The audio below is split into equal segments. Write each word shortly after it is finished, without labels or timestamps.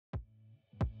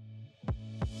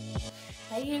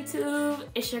Hey YouTube,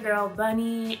 it's your girl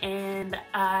Bunny, and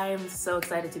I'm so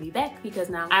excited to be back because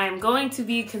now I'm going to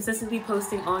be consistently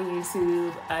posting on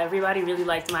YouTube. Everybody really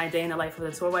liked my day in the life of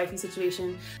the tour wifey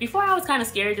situation. Before I was kind of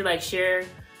scared to like share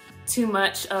too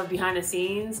much of behind the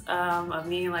scenes of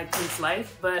me and like Pink's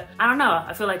life, but I don't know,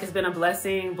 I feel like it's been a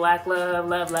blessing. Black love,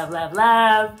 love, love, love,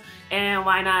 love, and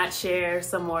why not share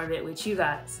some more of it with you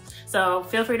guys? So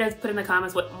feel free to put in the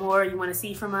comments what more you want to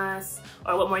see from us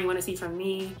or what more you want to see from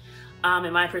me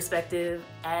in my perspective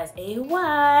as a wife.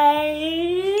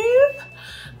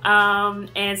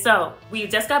 And so we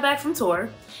just got back from tour,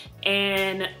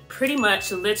 and pretty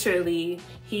much literally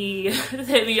he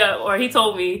hit me up, or he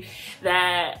told me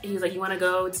that he was like, you want to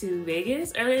go to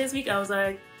Vegas earlier this week? I was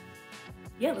like,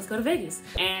 yeah, let's go to Vegas.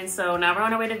 And so now we're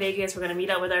on our way to Vegas. We're gonna meet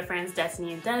up with our friends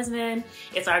Destinee and Desmond.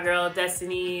 It's our girl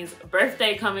Destinee's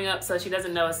birthday coming up, so she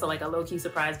doesn't know it's like a low-key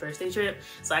surprise birthday trip.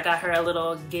 So I got her a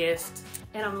little gift,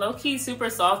 and I'm low-key super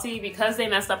salty because they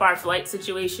messed up our flight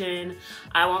situation.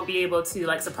 I won't be able to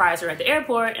like surprise her at the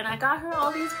airport, and I got her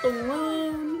all these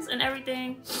balloons and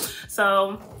everything.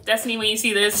 So Destinee, when you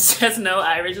see this, just know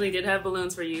I originally did have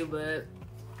balloons for you, but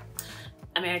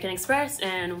American Express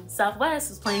and Southwest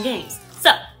was playing games.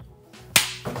 So,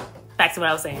 back to what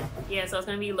I was saying. Yeah, so it's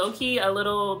gonna be low-key a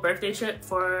little birthday trip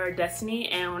for Destinee,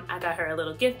 and I got her a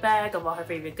little gift bag of all her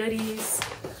favorite goodies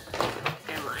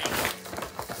and like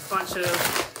a bunch of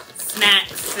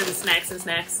snacks and snacks and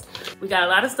snacks. We got a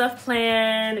lot of stuff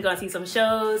planned. We're gonna see some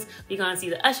shows. We're gonna see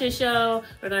the Usher show.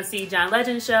 We're gonna see John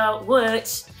Legend's show,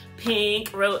 which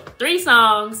Pink wrote 3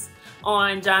 songs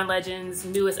on John Legend's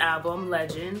newest album,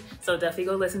 Legend. So definitely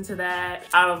go listen to that.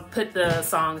 I'll put the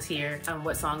songs here,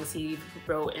 what songs he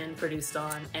wrote and produced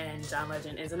on. And John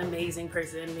Legend is an amazing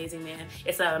person, amazing man.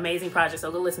 It's an amazing project,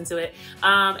 so go listen to it.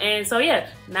 And so yeah,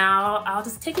 now I'll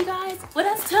just take you guys with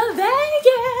us to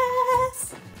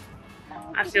Vegas.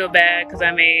 I feel bad because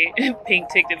I made Pink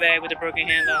take the bag with a broken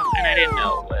handle, and I didn't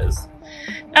know it was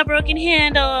a broken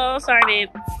handle. Sorry, babe.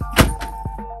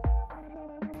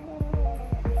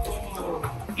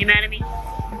 You mad at me?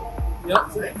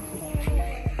 Yep.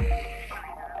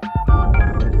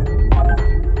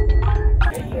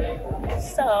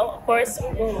 So, of course,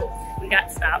 we got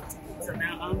stopped. So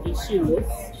now I'm just shoeless.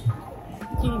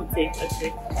 You can take a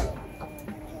trick.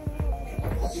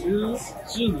 Shoes,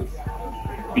 shoes.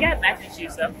 We got matching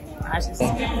shoes though. I just now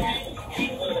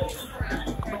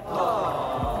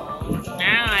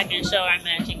I can show our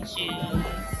matching shoes.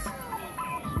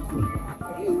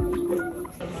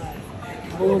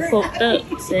 All poked up,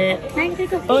 said, can I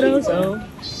take a photo? So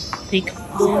Pink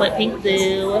doing what Pink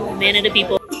do, man of the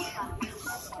people.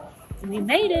 We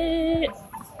made it.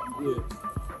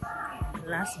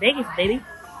 Las Vegas, baby.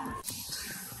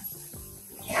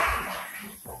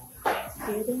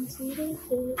 Get into the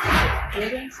fit,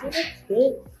 get into the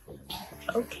fit.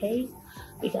 Okay,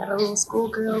 we got a little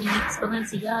schoolgirl meets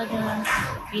Balenciaga,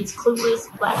 meets Clueless,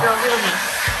 black girl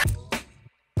realness.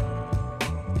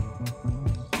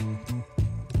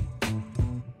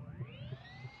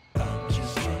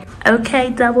 Okay,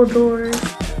 double doors.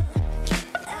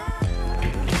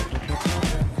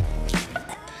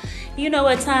 You know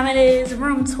what time it is,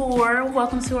 room tour.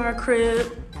 Welcome to our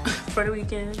crib for the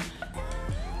weekend.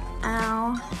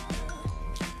 Ow.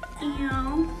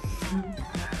 Ew.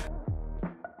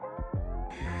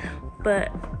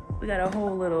 But we got a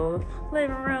whole little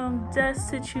living room desk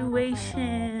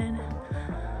situation.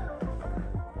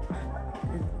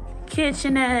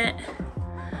 Kitchenette.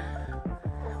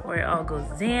 Where it all goes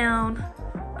down,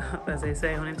 as they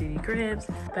say on MTV Cribs.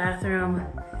 Bathroom,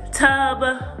 tub,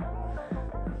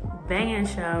 banging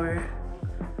shower.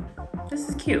 This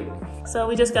is cute. So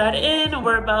we just got in.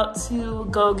 We're about to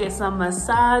go get some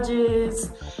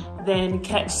massages, then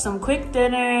catch some quick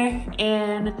dinner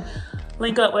and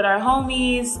link up with our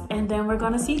homies, and then we're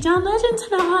gonna see John Legend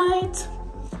tonight.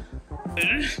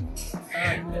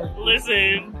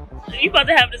 Listen, you about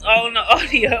to have this all in the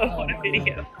audio on the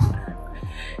video.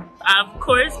 Of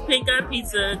course, Pink got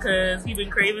pizza because he's been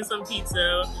craving some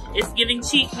pizza. It's giving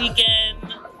cheat weekend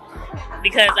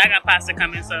because I got pasta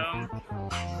coming. So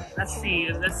let's see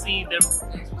the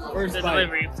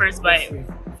delivery. First bite. It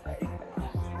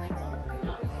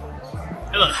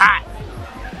looks hot.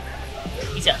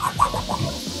 He said,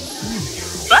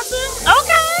 bussin'?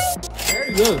 Okay.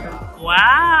 Very good.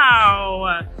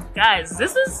 Wow, guys,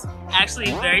 this is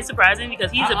actually very surprising because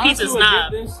he's a pizza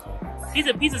snob. He's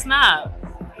a pizza snob.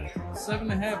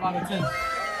 7.5 out of 10.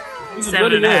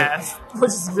 7.5,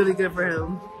 which is really good for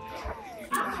him.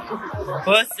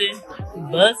 Bussin'.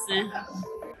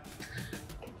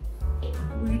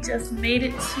 We just made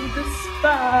it to the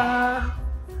spa.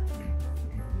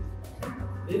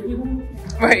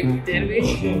 Right, did we?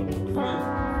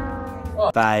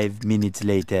 5 minutes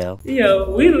later. Yo,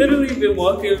 we literally been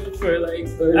walking for like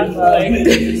 35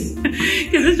 minutes.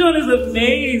 Cause this one is a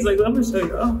maze. Like, I'm gonna show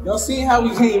y'all. Y'all seen how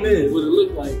we came in, what it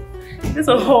looked like. There's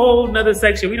a whole nother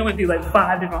section. We done went through like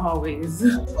 5 different hallways.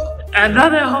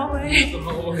 Another hallway.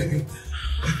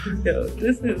 Yo,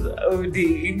 this is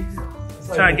OD.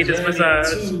 Like trying to get this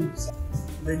massage.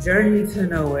 The journey to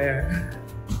nowhere.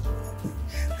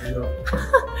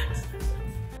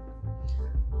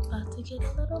 About to get a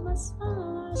little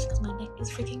massage because my neck is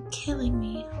freaking killing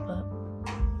me. But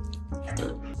let's do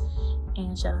it.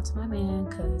 And shout out to my man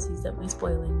because he's definitely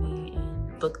spoiling me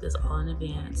and booked this all in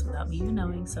advance without me even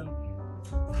knowing. So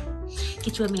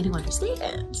get you a man who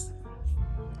understands.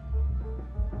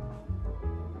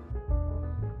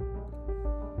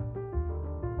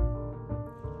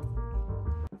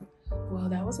 Well,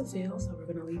 that was a fail, so we're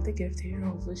gonna leave the gift here.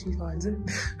 Hopefully she finds it.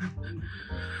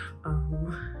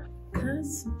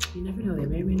 Cause you never know, they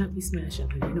may or may not be smashing.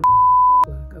 Like, you know,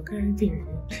 okay, period.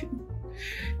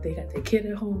 They got their kid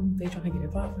at home, they trying to get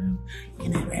it bought for him,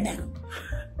 and that right now.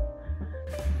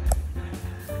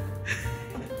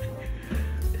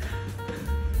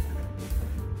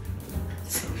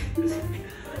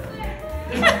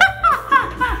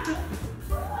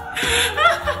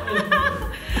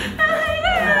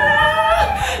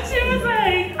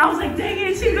 I was like, dang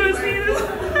it, she's gonna see this.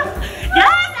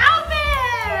 Yes, outfit!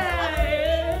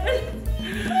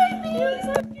 You look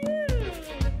so cute.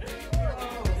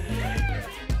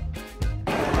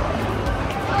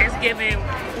 It's giving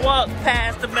walk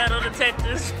past the metal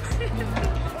detectors.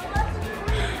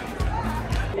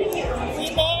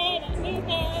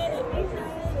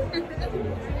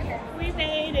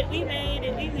 We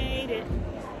made it.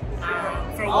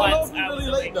 For once, I was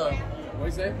really late though. What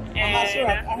you say? And I'm not sure.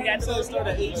 We got to start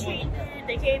at 8.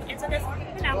 They came into this,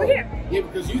 and now we're here. Yeah,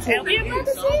 because you told me. And we're about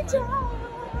to see y'all.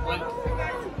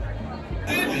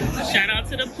 Shout out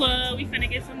to the plug. We finna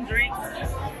get some drinks.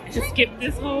 Just skip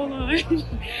this whole line.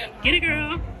 Get it,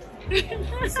 girl.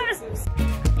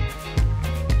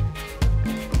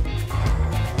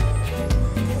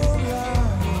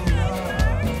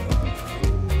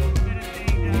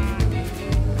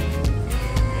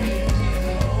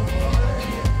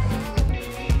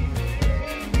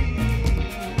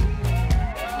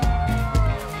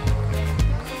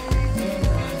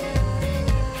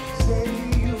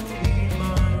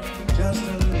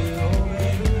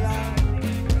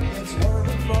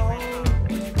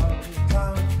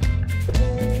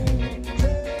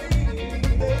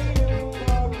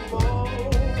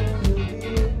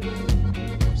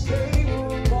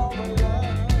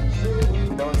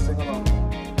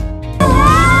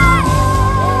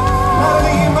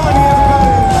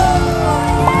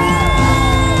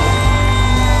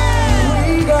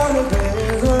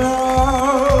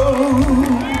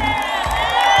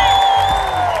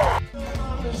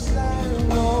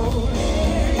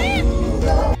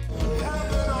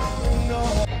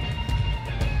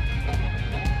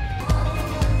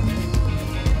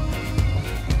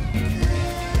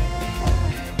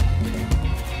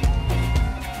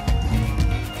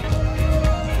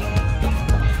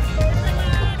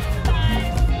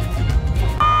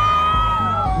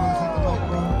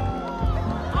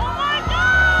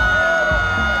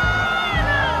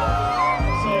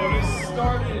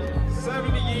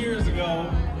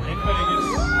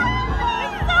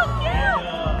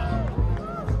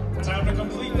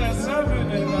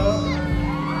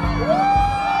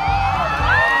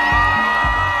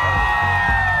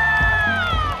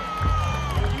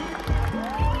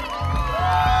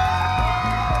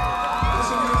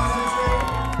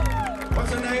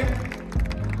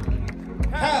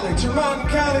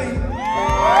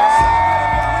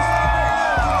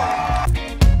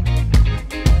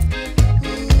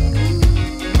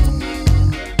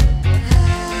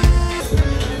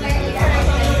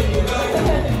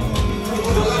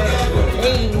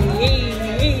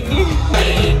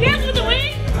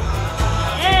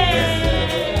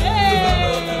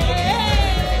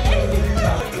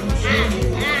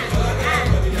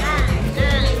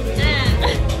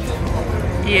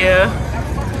 Yeah.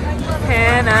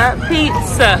 Hannah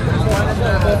pizza.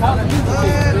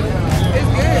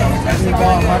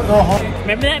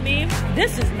 Remember that meme?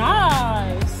 This is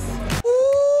nice.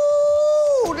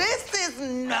 Ooh, this is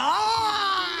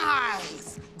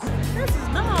nice. This is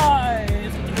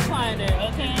nice. You can find it,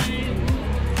 okay?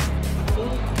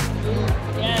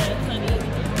 Yes, honey.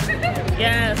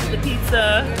 Yes, the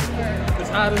pizza. It's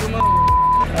hot as a mother.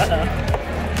 Uh-oh.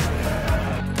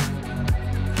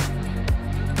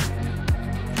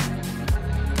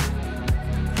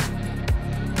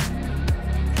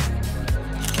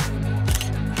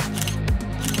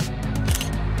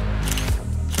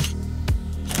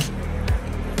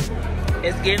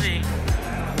 giving.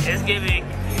 It's giving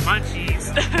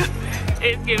munchies.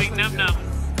 It's giving num nums.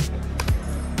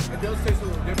 It does taste a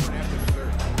little different after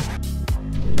dessert.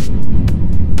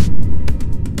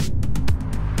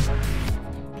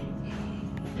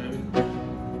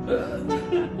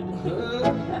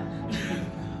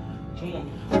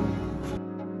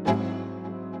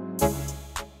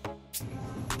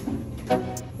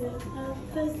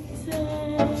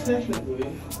 Technically,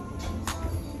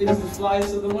 it is the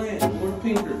flies of the land, or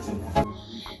Pinkerton.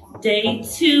 Day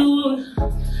 2,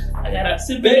 I got up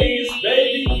super late.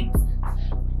 Baby.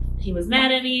 He was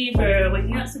mad at me for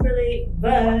waking up super late,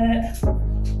 but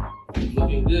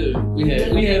looking good. We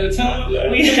had a time.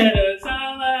 We had a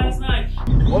time last night.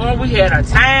 Boy, we had a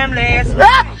time last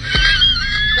night.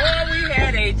 Boy, we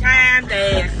had a time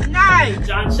last night.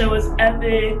 John's show was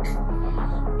epic.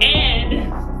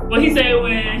 And what he said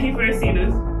when he first seen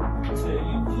us.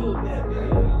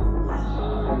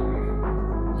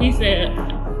 He said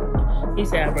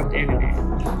I broke the internet.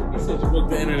 He said you broke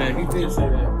the internet. He did say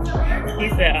that. He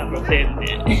said I broke the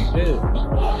internet.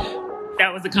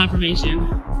 That was the confirmation.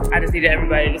 I just needed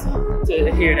everybody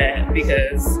to hear that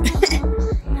because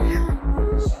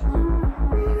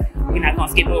we're not gonna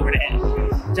skip over that.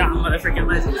 John motherfucking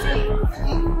Leslie said it.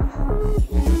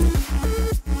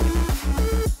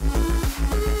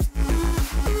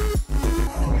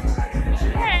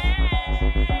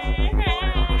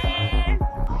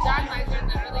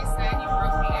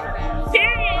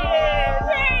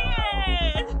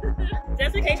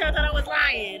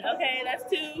 Okay, that's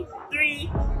 2,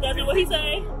 3. Does it what he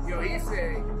say? Yo, he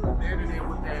said the internet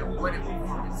with that wedding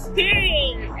performance.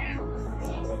 Period.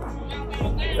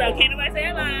 So can't nobody say I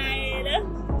lied.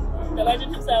 The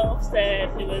legend himself said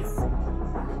it was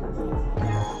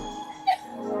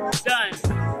done.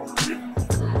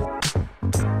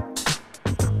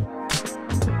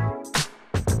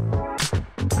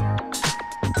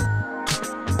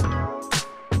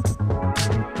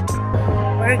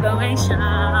 We're going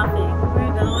shopping.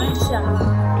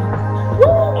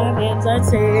 Our hands are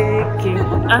taking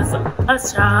us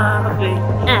shopping.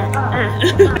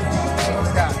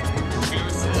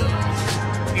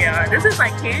 Yeah, this is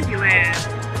like Candyland.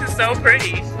 This is so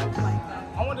pretty.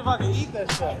 I wonder if I can eat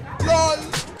that stuff.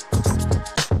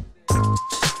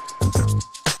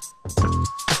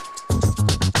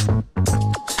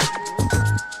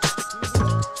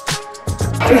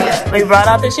 We brought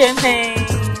out the champagne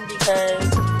because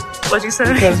what'd you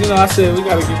say? Because you know I said we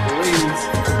gotta get the ladies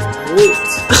lit.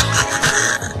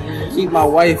 Keep my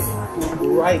wife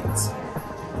right.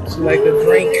 She like to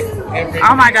drink every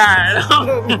Oh my god.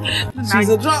 She's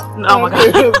a drunk. Oh my god.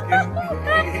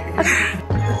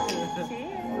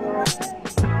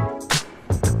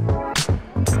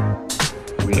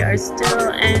 We are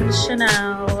still in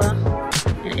Chanel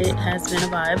and it has been a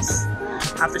vibes.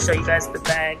 I'll have to show you guys the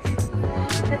bag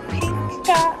that Pink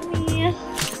got me.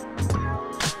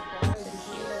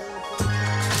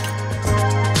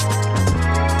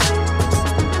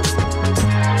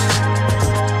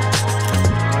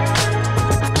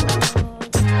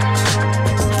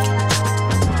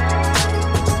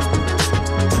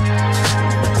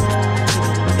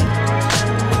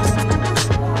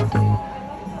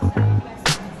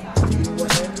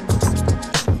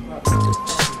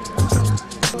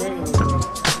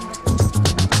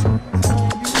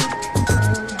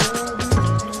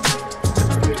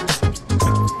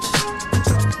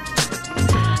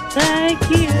 Thank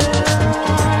you.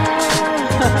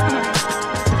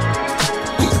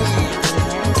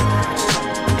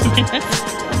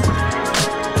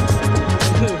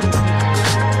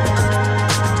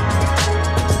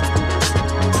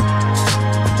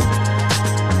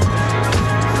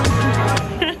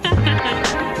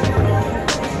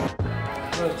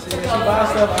 Look, see, when she buys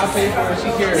stuff, I pay for it, she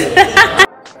carries it.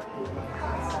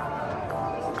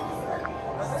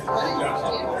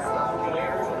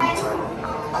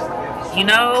 You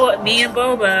know, me and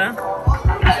Boba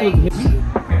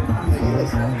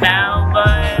found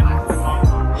buns.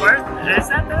 What? Is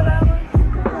that the one?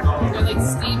 They're like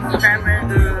steamed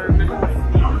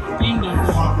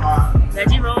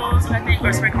Veggie rolls, I think,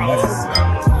 or spring rolls.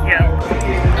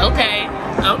 Yeah. Okay.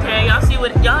 Okay. Y'all see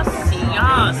what? Y'all see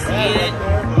it.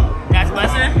 That's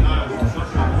bussin'.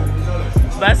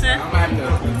 Bussin'.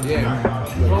 Yeah.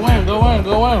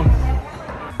 Go in.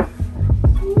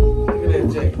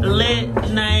 Lit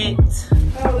night.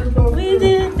 We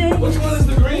did things. Which one is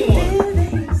the green one?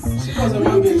 She wasn't my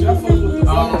bitch. I fucked with the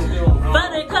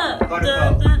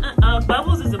Buttercup.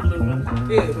 Bubbles is a blue one.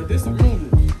 Yeah, but this is the green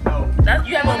one. No. That,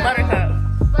 you have one buttercup.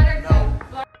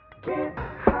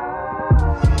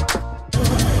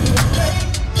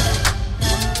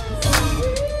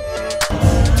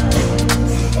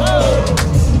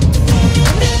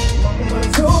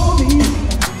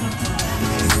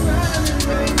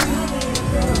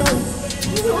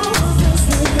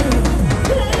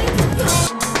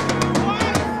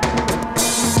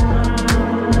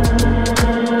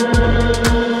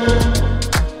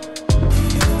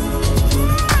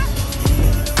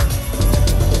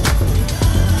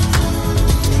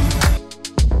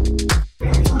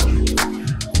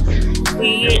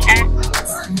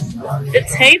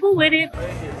 table with it.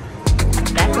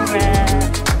 Baccarat.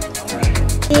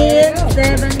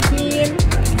 17,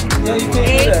 No, you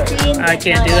can't do that. 18. I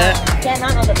can't do that.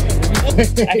 Cannot on the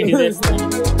I can do this.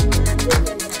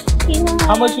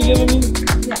 How much you giving me?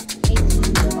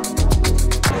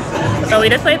 So we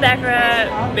just played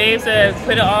Baccarat. Babe said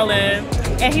put it all in,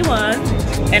 and he won.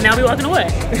 And now we walking away.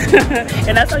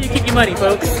 And that's how you keep your money,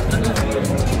 folks.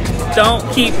 Don't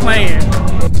keep playing.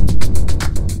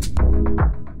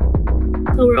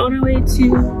 So we're on our way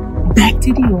to back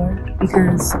to Dior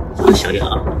because I'll show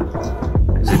y'all.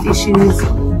 I got these shoes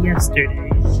yesterday,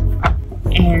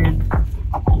 and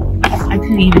I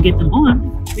couldn't even get them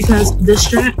on because the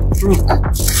strap broke.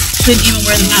 Couldn't even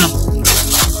wear them out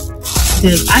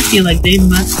because I feel like they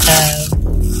must have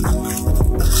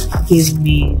given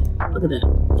me. Look at that.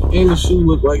 And the shoe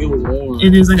looked like it was worn.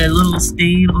 And there's like a little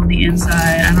stain on the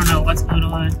inside. I don't know what's going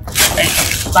on. Like,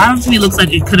 bottom to me looks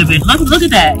like it could have been. Look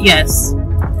at that. Yes.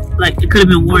 Like it could have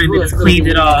been worn and they just cleaned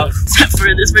it off. Except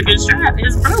for this freaking strap.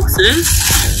 It's broke, sis.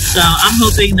 So I'm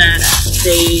hoping that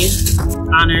they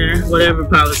honor whatever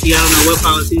policy. I don't know what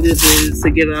policy this is to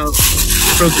give out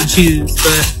broken shoes.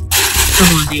 But come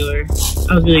on, Dior.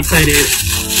 I was really excited.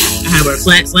 I had our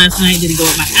flats last night. Didn't go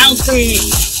with my outfit.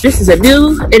 This is a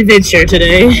new adventure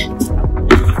today.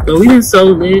 But we've been so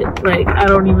lit. Like, I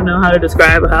don't even know how to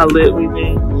describe how lit we've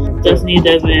been. Destinee and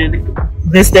Desmond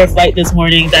missed their flight this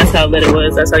morning. That's how lit it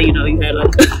was. That's how you know you had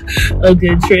like a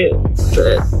good trip.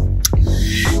 But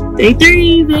day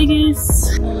 3,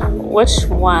 Vegas. Which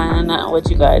one would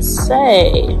you guys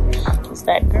say is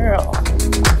that girl?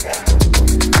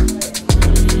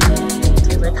 Do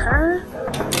you like her?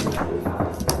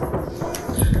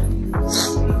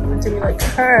 Do you like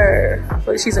her?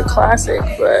 But she's a classic,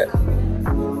 but I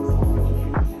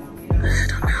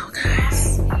don't know,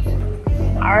 guys.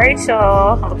 All right,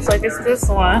 y'all. Looks like it's this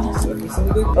one.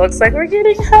 Looks like we're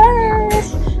getting her.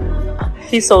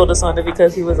 He sold us on it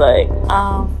because he was like,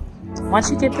 once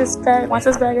you get this bag, once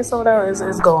this bag is sold out, it's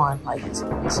gone. Like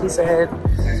she said,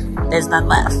 there's none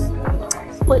left,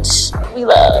 which we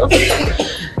love.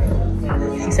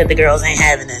 He said the girls ain't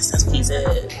having this. That's what he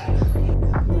said.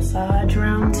 Massage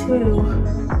round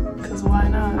 2, because why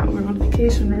not? We're on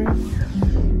vacation, right?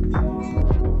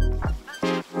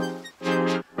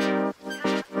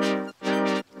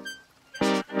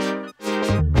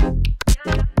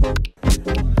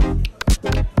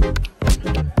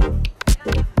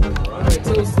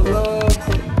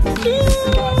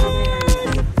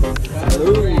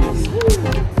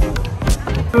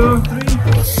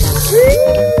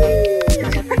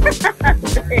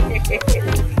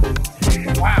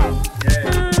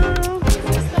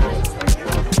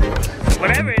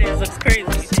 Whatever it is, looks crazy.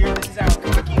 This is our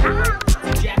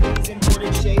Japanese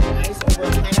imported shaved ice over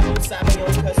pineapple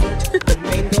sabayon custard,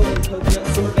 mango and coconut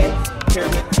sorbet,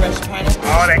 pyramid fresh pineapple.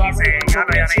 All that he's saying, y'all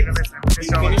know y'all ain't even listening. Just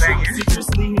show him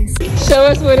saying. Show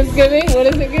us what it's giving. What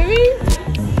is it giving?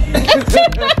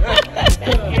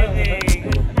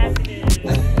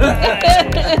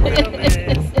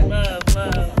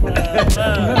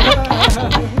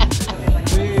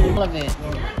 All of it.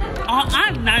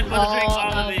 I'm not going to drink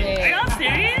all of it. Are y'all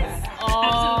serious?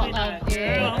 All Absolutely not. of it.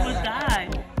 Girl, I'm going to die.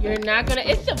 You're not gonna.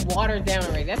 It's a watered down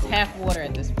already. That's half water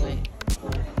at this point.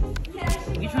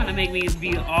 You trying to make me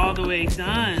be all the way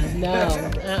done? No.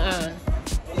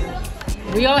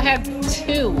 We all have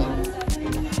 2.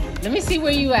 Let me see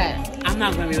where you at. I'm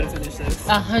not going to be able to finish this.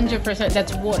 100%.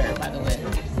 That's water, by the way.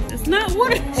 It's not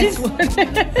water. It's water.